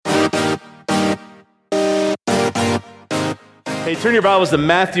Hey, turn your Bibles to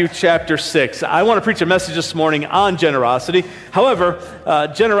Matthew chapter 6. I want to preach a message this morning on generosity. However,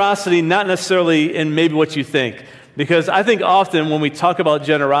 generosity not necessarily in maybe what you think. Because I think often when we talk about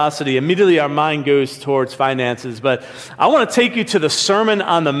generosity, immediately our mind goes towards finances. But I want to take you to the Sermon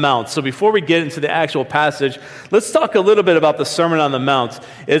on the Mount. So before we get into the actual passage, let's talk a little bit about the Sermon on the Mount.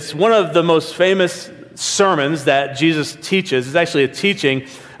 It's one of the most famous sermons that Jesus teaches. It's actually a teaching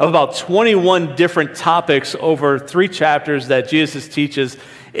of about 21 different topics over 3 chapters that Jesus teaches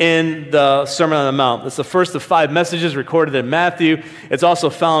in the Sermon on the Mount. It's the first of 5 messages recorded in Matthew. It's also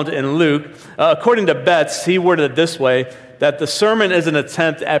found in Luke. According to Betts, he worded it this way, that the sermon is an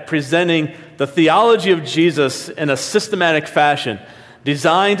attempt at presenting the theology of Jesus in a systematic fashion,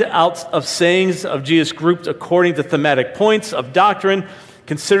 designed out of sayings of Jesus grouped according to thematic points of doctrine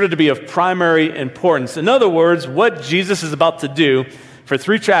considered to be of primary importance. In other words, what Jesus is about to do for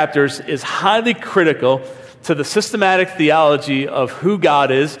 3 chapters is highly critical to the systematic theology of who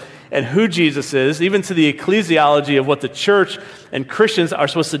God is and who Jesus is, even to the ecclesiology of what the church and Christians are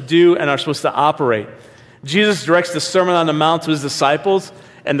supposed to do and are supposed to operate. Jesus directs the Sermon on the Mount to his disciples,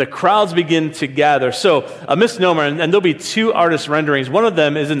 and the crowds begin to gather. So, a misnomer, and there'll be 2 artist renderings. One of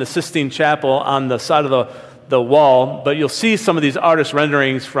them is in the Sistine Chapel on the side of the wall, but you'll see some of these artist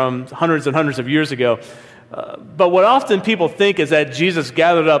renderings from hundreds and hundreds of years ago. But what often people think is that Jesus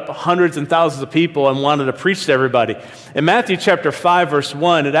gathered up hundreds and thousands of people and wanted to preach to everybody. In Matthew chapter 5, verse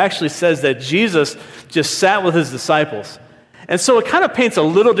 1, it actually says that Jesus just sat with his disciples. And so it kind of paints a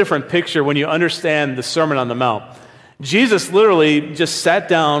little different picture when you understand the Sermon on the Mount. Jesus literally just sat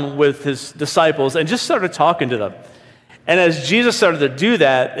down with his disciples and just started talking to them. And as Jesus started to do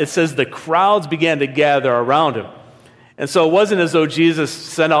that, it says the crowds began to gather around him. And so it wasn't as though Jesus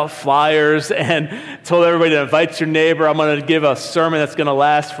sent out flyers and told everybody to invite your neighbor. I'm going to give a sermon that's going to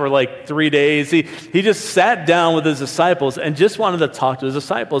last for like 3 days. He just sat down with his disciples and just wanted to talk to his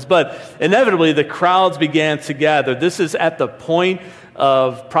disciples. But inevitably, the crowds began to gather. This is at the point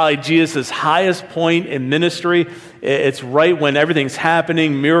of probably Jesus' highest point in ministry. It's right when everything's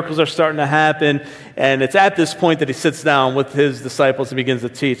happening, miracles are starting to happen, and it's at this point that he sits down with his disciples and begins to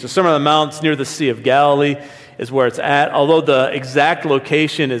teach. The Sermon on the Mount is near the Sea of Galilee is where it's at. Although the exact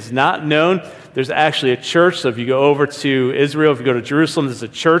location is not known, there's actually a church. So if you go over to Israel, if you go to Jerusalem, there's a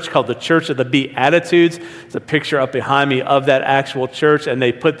church called the Church of the Beatitudes. There's a picture up behind me of that actual church, and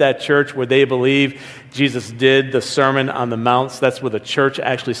they put that church where they believe Jesus did the Sermon on the Mount. So that's where the church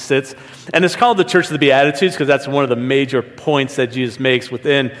actually sits. And it's called the Church of the Beatitudes because that's one of the major points that Jesus makes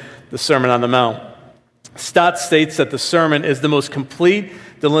within the Sermon on the Mount. Stott states that the sermon is the most complete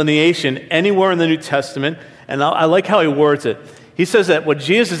delineation anywhere in the New Testament, and I like how he words it. He says that what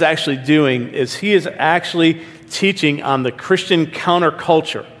Jesus is actually doing is he is actually teaching on the Christian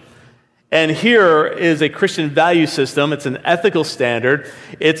counterculture. And here is a Christian value system. It's an ethical standard.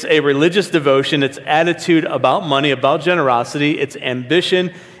 It's a religious devotion. It's attitude about money, about generosity. It's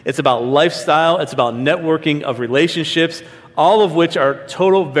ambition. It's about lifestyle. It's about networking of relationships, all of which are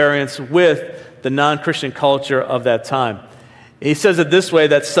total variance with the non-Christian culture of that time. He says it this way,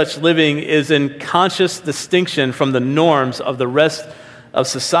 that such living is in conscious distinction from the norms of the rest of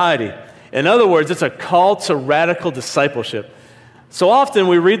society. In other words, it's a call to radical discipleship. So often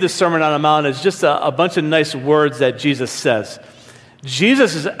we read the Sermon on the Mount as just a bunch of nice words that Jesus says.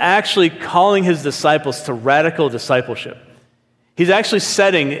 Jesus is actually calling his disciples to radical discipleship. He's actually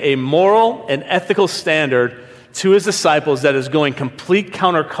setting a moral and ethical standard to his disciples that is going complete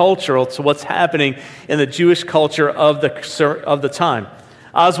countercultural to what's happening in the Jewish culture of the time.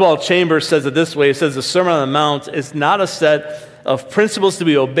 Oswald Chambers says it this way. He says the Sermon on the Mount is not a set of principles to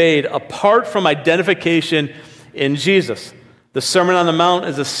be obeyed apart from identification in Jesus. The Sermon on the Mount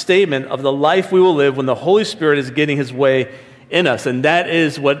is a statement of the life we will live when the Holy Spirit is getting his way in us, and that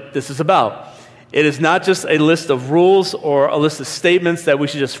is what this is about. It is not just a list of rules or a list of statements that we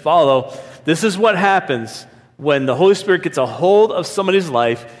should just follow. This is what happens when the Holy Spirit gets a hold of somebody's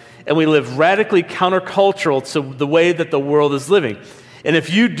life and we live radically countercultural to the way that the world is living. And if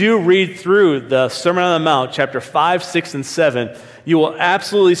you do read through the Sermon on the Mount, chapter 5, 6, and 7, you will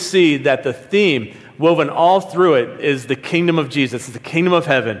absolutely see that the theme woven all through it is the kingdom of Jesus. It's the kingdom of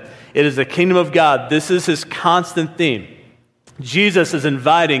heaven. It is the kingdom of God. This is his constant theme. Jesus is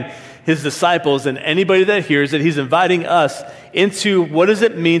inviting his disciples and anybody that hears it, he's inviting us into what does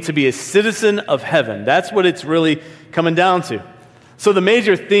it mean to be a citizen of heaven. That's what it's really coming down to. So the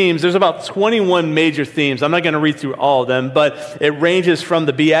major themes, there's about 21 major themes. I'm not going to read through all of them, but it ranges from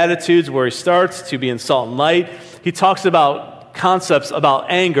the Beatitudes where he starts to being salt and light. He talks about concepts about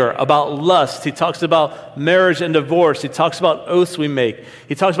anger, about lust. He talks about marriage and divorce. He talks about oaths we make.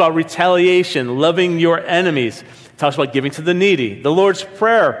 He talks about retaliation, loving your enemies. He talks about giving to the needy. The Lord's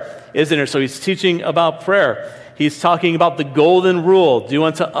Prayer is in there, so he's teaching about prayer. He's talking about the golden rule, do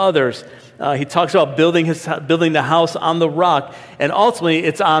unto others. He talks about building the house on the rock, and ultimately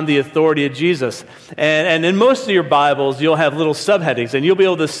it's on the authority of Jesus. And in most of your Bibles, you'll have little subheadings, and you'll be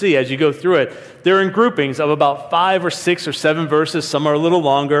able to see as you go through it, they're in groupings of about 5 or 6 or 7 verses. Some are a little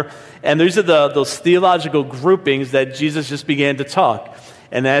longer, and these are those theological groupings that Jesus just began to talk.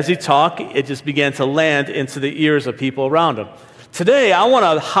 And as he talked, it just began to land into the ears of people around him. Today, I want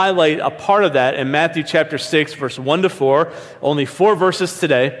to highlight a part of that in Matthew chapter 6, verse 1 to 4, only 4 verses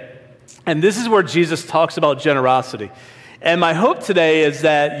today. And this is where Jesus talks about generosity. And my hope today is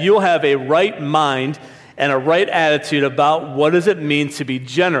that you'll have a right mind and a right attitude about what does it mean to be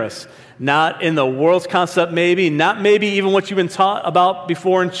generous. Not in the world's concept maybe, not maybe even what you've been taught about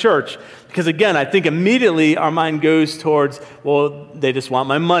before in church. Because again, I think immediately our mind goes towards, well, they just want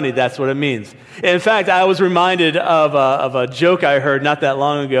my money. That's what it means. In fact, I was reminded of a joke I heard not that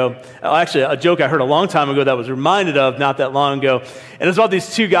long ago. Actually, a joke I heard a long time ago that I was reminded of not that long ago. And it's about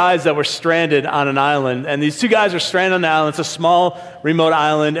these 2 guys that were stranded on an island. And these 2 guys are stranded on the island. It's a small, remote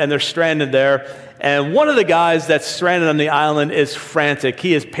island, and they're stranded there. And one of the guys that's stranded on the island is frantic.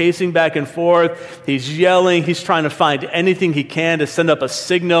 He is pacing back and forth. He's yelling. He's trying to find anything he can to send up a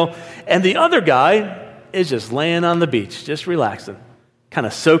signal. And the other guy is just laying on the beach, just relaxing, kind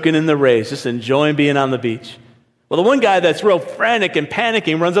of soaking in the rays, just enjoying being on the beach. Well, the one guy that's real frantic and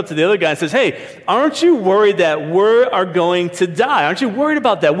panicking runs up to the other guy and says, "Hey, aren't you worried that we are going to die? Aren't you worried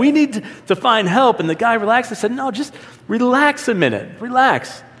about that? We need to find help." And the guy relaxed and said, "No, just relax a minute.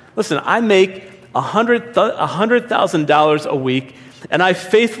 Relax. Listen, I make $100,000 a week, and I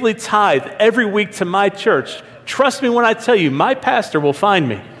faithfully tithe every week to my church. Trust me when I tell you, my pastor will find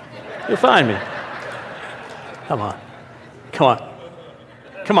me. He'll find me." Come on. Come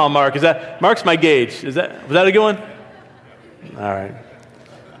on, Mark. Mark's my gauge. Was that a good one? All right.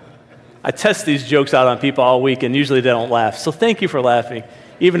 I test these jokes out on people all week, and usually they don't laugh. So thank you for laughing,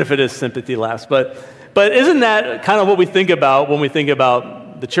 even if it is sympathy laughs. But isn't that kind of what we think about when we think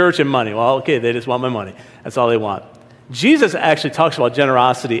about the church and money? Well, okay, they just want my money. That's all they want. Jesus actually talks about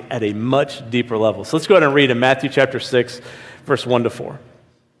generosity at a much deeper level. So let's go ahead and read in Matthew chapter 6, verse 1 to 4.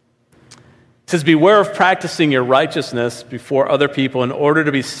 It says, "Beware of practicing your righteousness before other people in order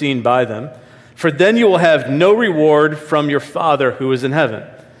to be seen by them, for then you will have no reward from your Father who is in heaven."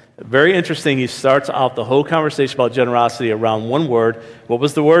 Very interesting. He starts out the whole conversation about generosity around one word. What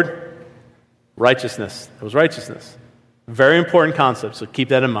was the word? Righteousness. It was righteousness. Very important concept, so keep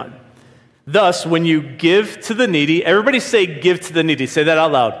that in mind. "Thus, when you give to the needy," everybody say give to the needy. Say that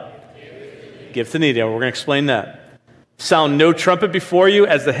out loud. Give to the needy. We're going to explain that. "Sound no trumpet before you,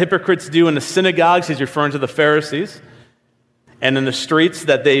 as the hypocrites do in the synagogues." He's referring to the Pharisees. "And in the streets,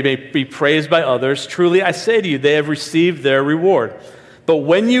 that they may be praised by others. Truly, I say to you, they have received their reward. But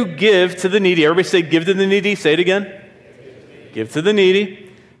when you give to the needy," everybody say give to the needy. Say it again. Give to the needy.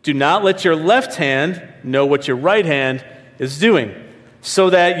 "Do not let your left hand know what your right hand is doing, so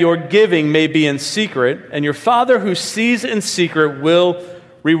that your giving may be in secret, and your Father who sees in secret will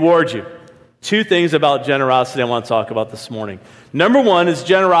reward you." 2 things about generosity I want to talk about this morning. Number 1 is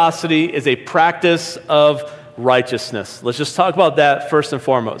generosity is a practice of righteousness. Let's just talk about that first and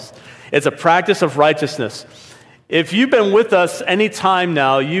foremost. It's a practice of righteousness. If you've been with us any time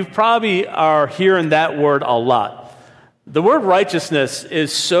now, you probably are hearing that word a lot. The word righteousness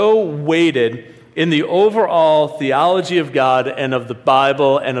is so weighted in the overall theology of God and of the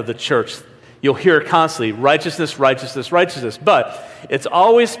Bible and of the church. You'll hear it constantly, righteousness, righteousness, righteousness. But it's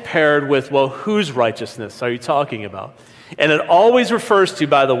always paired with, well, whose righteousness are you talking about? And it always refers to,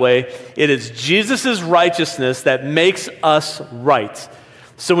 by the way, it is Jesus' righteousness that makes us right.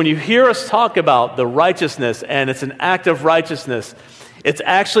 So when you hear us talk about the righteousness and it's an act of righteousness, it's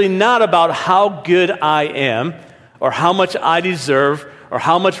actually not about how good I am or how much I deserve or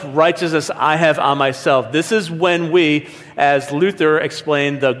how much righteousness I have on myself. This is when we, as Luther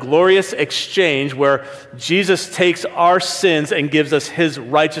explained, the glorious exchange where Jesus takes our sins and gives us his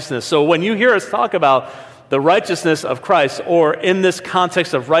righteousness. So when you hear us talk about the righteousness of Christ, or in this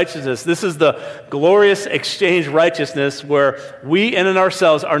context of righteousness, this is the glorious exchange righteousness where we in and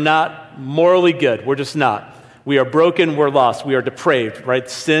ourselves are not morally good. We're just not. We are broken, we're lost, we are depraved, right?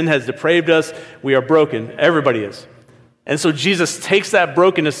 Sin has depraved us, we are broken. Everybody is. And so Jesus takes that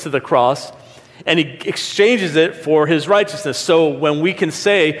brokenness to the cross and he exchanges it for his righteousness. So when we can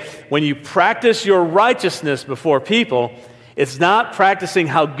say, when you practice your righteousness before people, It's not practicing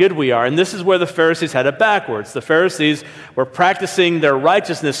how good we are. And this is where the Pharisees had it backwards. The Pharisees were practicing their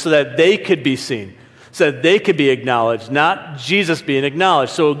righteousness so that they could be seen, so that they could be acknowledged, not Jesus being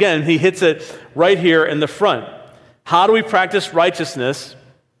acknowledged. So again, he hits it right here in the front. How do we practice righteousness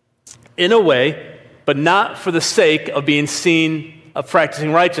in a way, but not for the sake of being seen of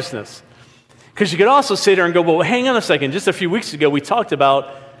practicing righteousness? Because you could also sit there and go, well, hang on a second. Just a few weeks ago, we talked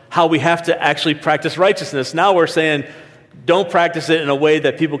about how we have to actually practice righteousness. Now we're saying, don't practice it in a way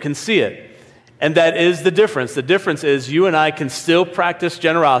that people can see it. And that is the difference. The difference is you and I can still practice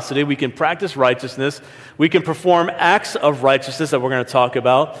generosity. We can practice righteousness. We can perform acts of righteousness that we're going to talk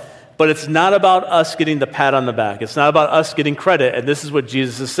about. But it's not about us getting the pat on the back. It's not about us getting credit. And this is what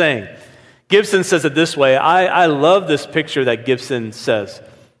Jesus is saying. Gibson says it this way. I love this picture that Gibson says.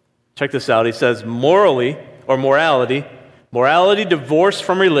 Check this out. He says, morality divorced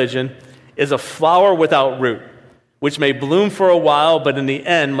from religion is a flower without root, which may bloom for a while, but in the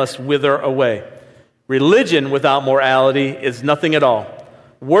end must wither away. Religion without morality is nothing at all.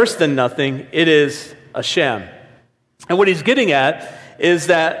 Worse than nothing, it is a sham. And what he's getting at is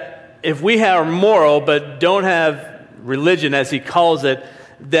that if we are moral but don't have religion, as he calls it,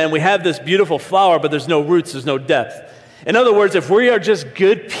 then we have this beautiful flower, but there's no roots, there's no depth. In other words, if we are just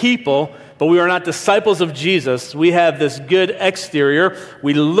good people, but we are not disciples of Jesus, we have this good exterior,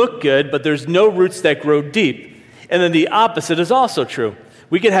 we look good, but there's no roots that grow deep. And then the opposite is also true.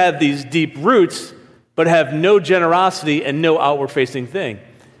 We could have these deep roots, but have no generosity and no outward-facing thing.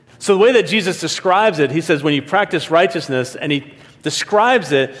 So the way that Jesus describes it, he says when you practice righteousness, and he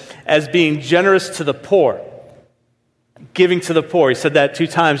describes it as being generous to the poor, giving to the poor. He said that 2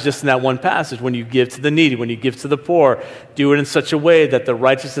 times just in that one passage. When you give to the needy, when you give to the poor, do it in such a way that the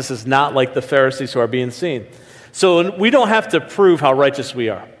righteousness is not like the Pharisees who are being seen. So we don't have to prove how righteous we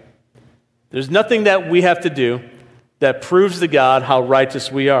are. There's nothing that we have to do that proves to God how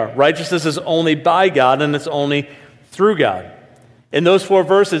righteous we are. Righteousness is only by God, and it's only through God. In those 4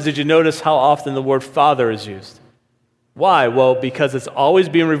 verses, did you notice how often the word Father is used? Why? Well, because it's always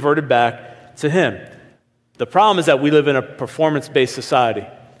being reverted back to Him. The problem is that we live in a performance-based society.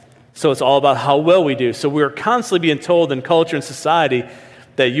 So it's all about how well we do. So we're constantly being told in culture and society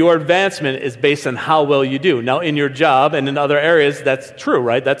that your advancement is based on how well you do. Now, in your job and in other areas, that's true,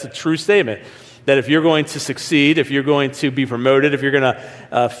 right? That's a true statement. That if you're going to succeed, if you're going to be promoted, if you're going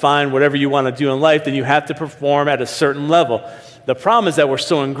to find whatever you want to do in life, then you have to perform at a certain level. The problem is that we're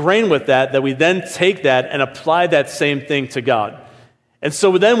so ingrained with that we then take that and apply that same thing to God. And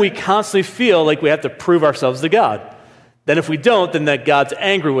so then we constantly feel like we have to prove ourselves to God. Then if we don't, then that God's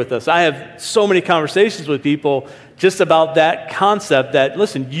angry with us. I have so many conversations with people just about that concept that,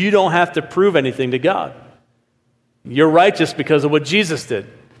 listen, you don't have to prove anything to God. You're righteous because of what Jesus did.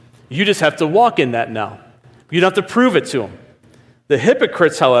 You just have to walk in that now. You don't have to prove it to Him. The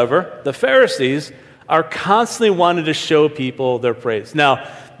hypocrites, however, the Pharisees, are constantly wanting to show people their praise. Now,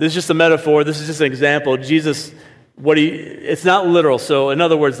 this is just a metaphor. This is just an example. Jesus, it's not literal. So in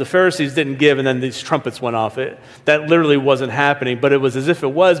other words, the Pharisees didn't give and then these trumpets went off. That literally wasn't happening, but it was as if it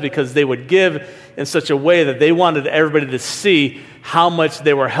was because they would give in such a way that they wanted everybody to see how much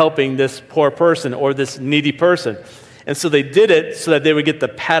they were helping this poor person or this needy person. And so they did it so that they would get the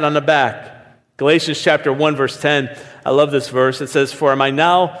pat on the back. Galatians chapter 1, verse 10, I love this verse. It says, "For am I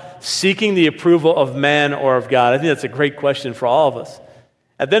now seeking the approval of man or of God?" I think that's a great question for all of us.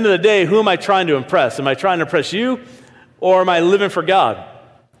 At the end of the day, who am I trying to impress? Am I trying to impress you, or am I living for God?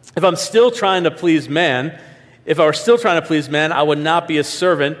 If I'm still trying to please man, if I were still trying to please man, I would not be a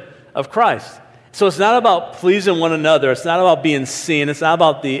servant of Christ. So it's not about pleasing one another. It's not about being seen. It's not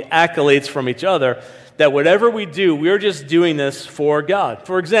about the accolades from each other. That whatever we do, we're just doing this for God.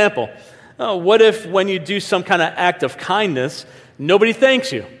 For example, what if when you do some kind of act of kindness, nobody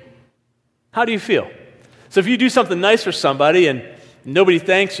thanks you? How do you feel? So if you do something nice for somebody and nobody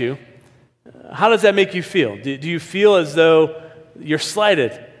thanks you, how does that make you feel? Do you feel as though you're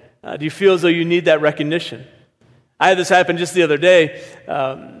slighted? Do you feel as though you need that recognition? I had this happen just the other day.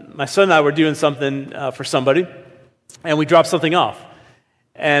 My son and I were doing something for somebody, and we dropped something off.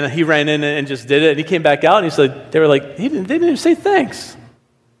 And he ran in and just did it, and he came back out, and he said, they didn't even say thanks.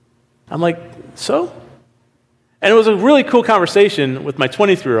 I'm like, so? And it was a really cool conversation with my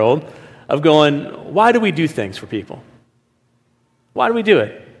 23-year-old of going, why do we do things for people? Why do we do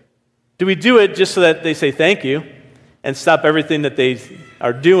it? Do we do it just so that they say thank you and stop everything that they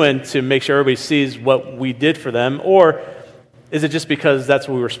are doing to make sure everybody sees what we did for them? Or is it just because that's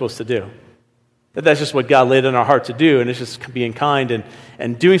what we were supposed to do? That's just what God laid in our heart to do, and it's just being kind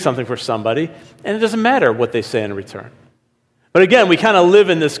and doing something for somebody, and it doesn't matter what they say in return. But again, we kind of live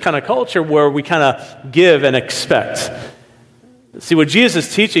in this kind of culture where we kind of give and expect. See, what Jesus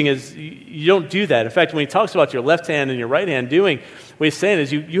is teaching is you don't do that. In fact, when he talks about your left hand and your right hand doing, what he's saying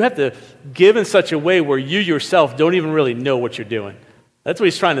is you have to give in such a way where you yourself don't even really know what you're doing. That's what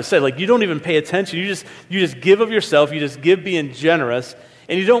he's trying to say. Like, you don't even pay attention. You just give of yourself. You just give being generous,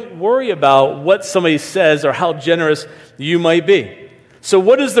 and you don't worry about what somebody says or how generous you might be. So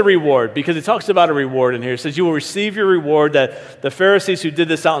what is the reward? Because he talks about a reward in here. He says you will receive your reward. That the Pharisees who did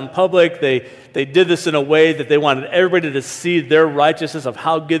this out in public, they did this in a way that they wanted everybody to see their righteousness of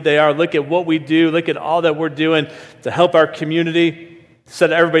how good they are. Look at what we do. Look at all that we're doing to help our community, so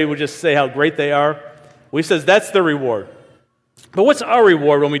that everybody would just say how great they are. Well, he says that's the reward. But what's our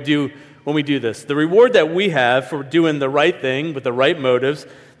reward when we do this? The reward that we have for doing the right thing with the right motives,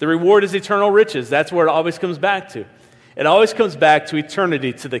 the reward is eternal riches. That's where it always comes back to. It always comes back to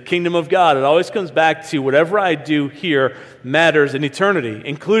eternity, to the kingdom of God. It always comes back to whatever I do here matters in eternity,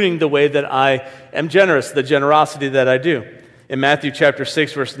 including the way that I am generous, the generosity that I do. In Matthew chapter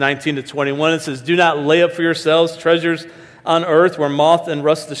 6, verse 19 to 21, it says, "Do not lay up for yourselves treasures on earth where moth and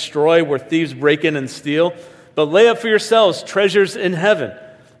rust destroy, where thieves break in and steal, but lay up for yourselves treasures in heaven,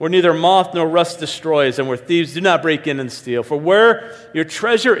 where neither moth nor rust destroys, and where thieves do not break in and steal. For where your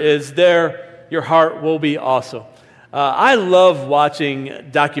treasure is, there your heart will be also." I love watching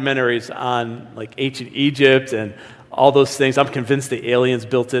documentaries on like ancient Egypt and all those things. I'm convinced the aliens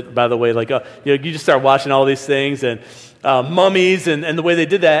built it, by the way. Like, you just start watching all these things and mummies and the way they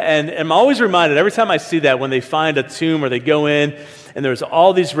did that. And I'm always reminded every time I see that when they find a tomb or they go in and there's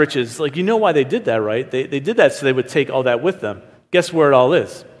all these riches, like, you know why they did that, right? They did that so they would take all that with them. Guess where it all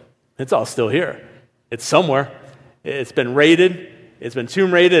is? It's all still here. It's somewhere. It's been raided. It's been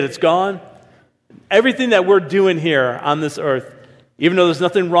tomb raided. It's gone. Everything that we're doing here on this earth, even though there's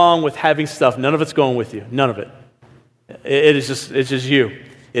nothing wrong with having stuff, none of it's going with you. None of it. It's just you.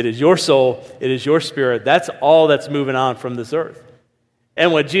 It is your soul. It is your spirit. That's all that's moving on from this earth.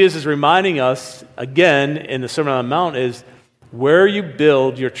 And what Jesus is reminding us, again, in the Sermon on the Mount is where you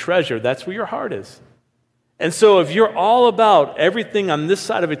build your treasure, that's where your heart is. And so if you're all about everything on this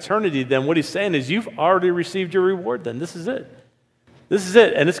side of eternity, then what he's saying is you've already received your reward then. This is it. This is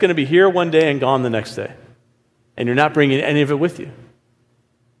it, and it's going to be here one day and gone the next day. And you're not bringing any of it with you.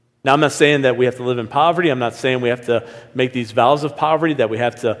 Now, I'm not saying that we have to live in poverty. I'm not saying we have to make these vows of poverty, that we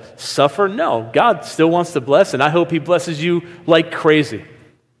have to suffer. No, God still wants to bless, and I hope he blesses you like crazy.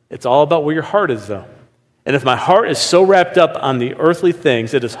 It's all about where your heart is, though. And if my heart is so wrapped up on the earthly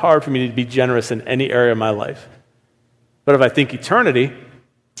things, it is hard for me to be generous in any area of my life. But if I think eternity,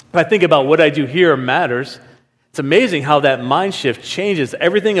 if I think about what I do here matters, it's amazing how that mind shift changes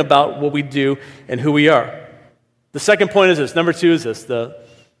everything about what we do and who we are. The second point is this. Number two is this.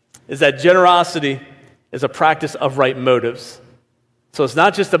 Is that generosity is a practice of right motives. So it's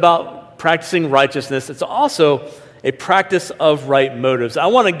not just about practicing righteousness. It's also a practice of right motives. I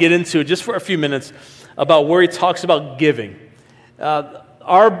want to get into, just for a few minutes, about where he talks about giving.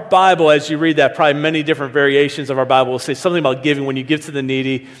 Our Bible, as you read that, probably many different variations of our Bible will say something about giving when you give to the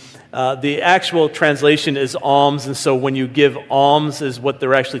needy. The actual translation is alms, and so when you give alms is what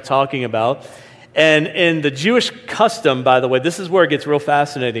they're actually talking about. And in the Jewish custom, by the way, this is where it gets real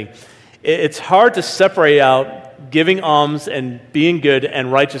fascinating. It's hard to separate out giving alms and being good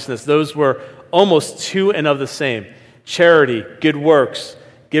and righteousness. Those were almost two and of the same. Charity, good works,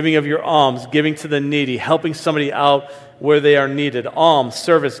 giving of your alms, giving to the needy, helping somebody out where they are needed. Alms,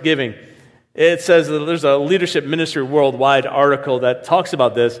 service, giving. It says that there's a Leadership Ministry Worldwide article that talks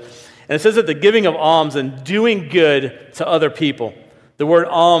about this, and it says that the giving of alms and doing good to other people, the word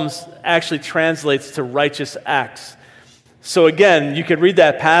alms actually translates to righteous acts. So again, you could read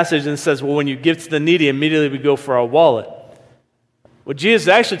that passage and it says, well, when you give to the needy, immediately we go for our wallet. What Jesus is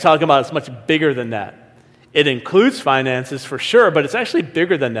actually talking about is much bigger than that. It includes finances for sure, but it's actually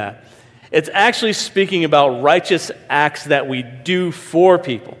bigger than that. It's actually speaking about righteous acts that we do for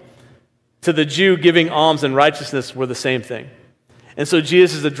people. To the Jew, giving alms and righteousness were the same thing. And so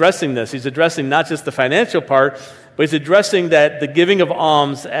Jesus is addressing this. He's addressing not just the financial part, but he's addressing that the giving of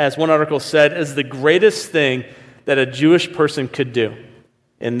alms, as one article said, is the greatest thing that a Jewish person could do.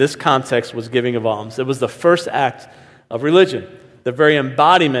 In this context was giving of alms. It was the first act of religion, the very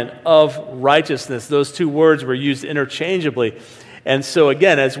embodiment of righteousness. Those two words were used interchangeably. And so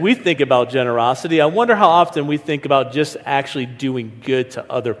again, as we think about generosity, I wonder how often we think about just actually doing good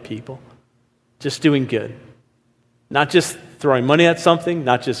to other people. Just doing good. Not just throwing money at something,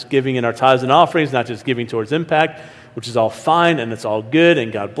 not just giving in our tithes and offerings, not just giving towards impact, which is all fine and it's all good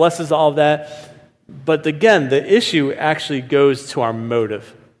and God blesses all of that. But again, the issue actually goes to our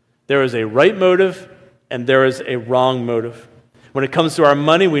motive. There is a right motive and there is a wrong motive. When it comes to our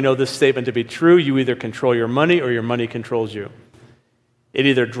money, we know this statement to be true. You either control your money or your money controls you. It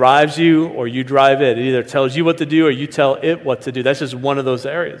either drives you or you drive it. It either tells you what to do or you tell it what to do. That's just one of those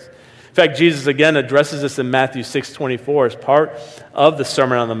areas. In fact, Jesus again addresses this in Matthew 6:24 as part of the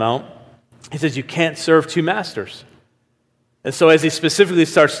Sermon on the Mount. He says you can't serve two masters. And so as he specifically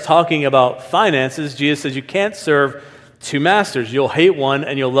starts talking about finances, Jesus says you can't serve two masters. You'll hate one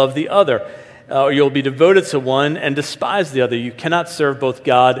and you'll love the other. Or you'll be devoted to one and despise the other. You cannot serve both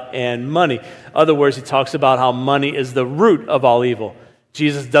God and money. In other words, he talks about how money is the root of all evil.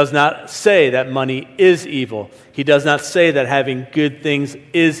 Jesus does not say that money is evil. He does not say that having good things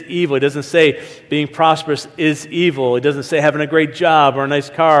is evil. He doesn't say being prosperous is evil. He doesn't say having a great job or a nice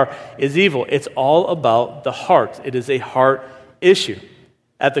car is evil. It's all about the heart. It is a heart issue.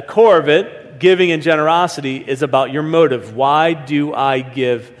 At the core of it, giving and generosity is about your motive. Why do I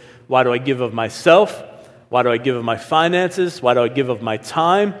give? Why do I give of myself? Why do I give of my finances? Why do I give of my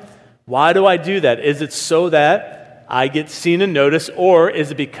time? Why do I do that? Is it so that I get seen and noticed, or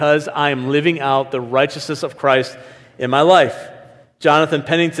is it because I am living out the righteousness of Christ in my life? Jonathan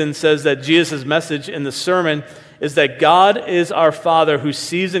Pennington says that Jesus' message in the sermon is that God is our Father who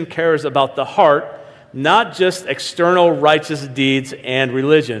sees and cares about the heart, not just external righteous deeds and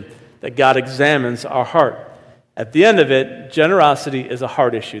religion, that God examines our heart. At the end of it, generosity is a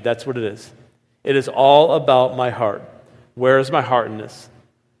heart issue. That's what it is. It is all about my heart. Where is my heart in this?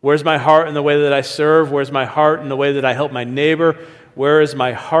 Where's my heart in the way that I serve? Where's my heart in the way that I help my neighbor? Where is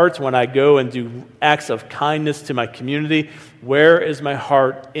my heart when I go and do acts of kindness to my community? Where is my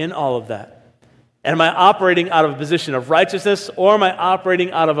heart in all of that? And am I operating out of a position of righteousness, or am I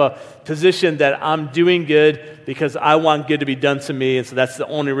operating out of a position that I'm doing good because I want good to be done to me, and so that's the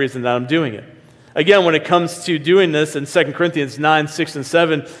only reason that I'm doing it? Again, when it comes to doing this, in 2 Corinthians 9, 6, and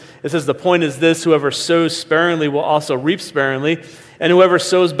 7, it says, the point is this: whoever sows sparingly will also reap sparingly, and whoever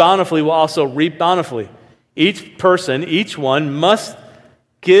sows bountifully will also reap bountifully. Each person, each one, must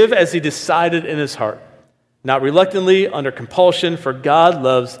give as he decided in his heart, not reluctantly, under compulsion, for God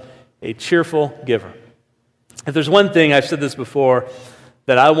loves a cheerful giver. If there's one thing, I've said this before,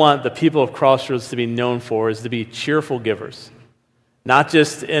 that I want the people of Crossroads to be known for, is to be cheerful givers. Not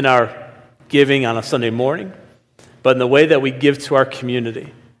just in our giving on a Sunday morning, but in the way that we give to our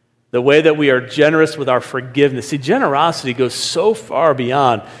community, the way that we are generous with our forgiveness. See, generosity goes so far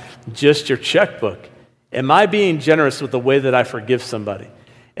beyond just your checkbook. Am I being generous with the way that I forgive somebody?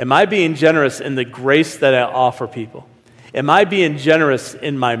 Am I being generous in the grace that I offer people? Am I being generous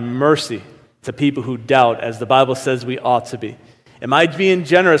in my mercy to people who doubt, as the Bible says we ought to be? Am I being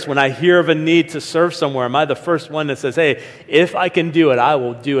generous when I hear of a need to serve somewhere? Am I the first one that says, hey, if I can do it, I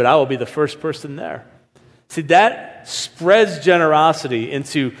will do it. I will be the first person there. See, that spreads generosity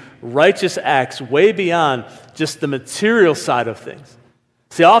into righteous acts way beyond just the material side of things.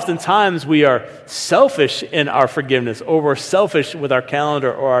 See, oftentimes we are selfish in our forgiveness, or we're selfish with our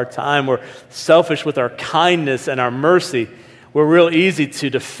calendar or our time. We're selfish with our kindness and our mercy. We're real easy to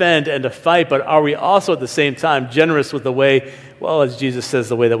defend and to fight, but are we also at the same time generous with the way, well, as Jesus says,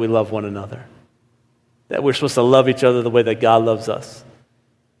 the way that we love one another? That we're supposed to love each other the way that God loves us.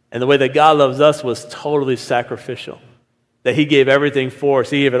 And the way that God loves us was totally sacrificial. That he gave everything for us.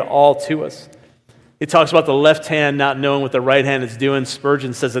 He gave it all to us. He talks about the left hand not knowing what the right hand is doing.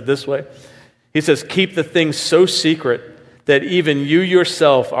 Spurgeon says it this way. He says, keep the thing so secret that even you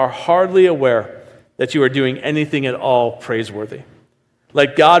yourself are hardly aware that you are doing anything at all praiseworthy.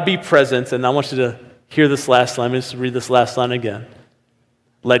 Let God be present, and I want you to hear this last line. Let me just read this last line again.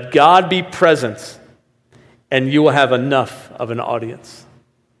 Let God be present, and you will have enough of an audience.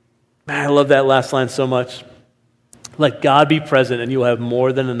 Man, I love that last line so much. Let God be present, and you will have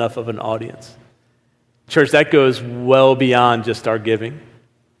more than enough of an audience. Church, that goes well beyond just our giving.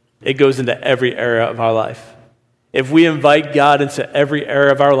 It goes into every area of our life. If we invite God into every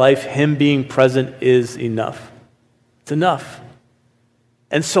area of our life, him being present is enough. It's enough.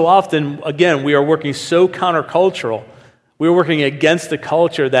 And so often, again, we are working so countercultural. We're working against the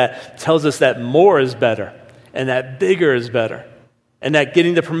culture that tells us that more is better and that bigger is better and that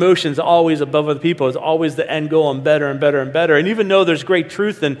getting the promotions always above other people is always the end goal and better and better and better. And even though there's great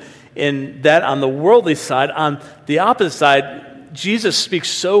truth in that on the worldly side, on the opposite side, Jesus speaks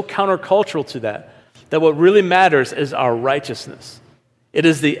so countercultural to that what really matters is our righteousness. It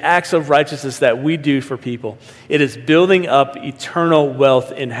is the acts of righteousness that we do for people. It is building up eternal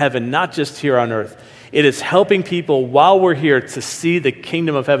wealth in heaven, not just here on earth. It is helping people while we're here to see the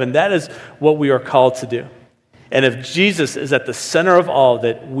kingdom of heaven. That is what we are called to do. And if Jesus is at the center of all,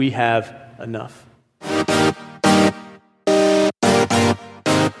 that we have enough.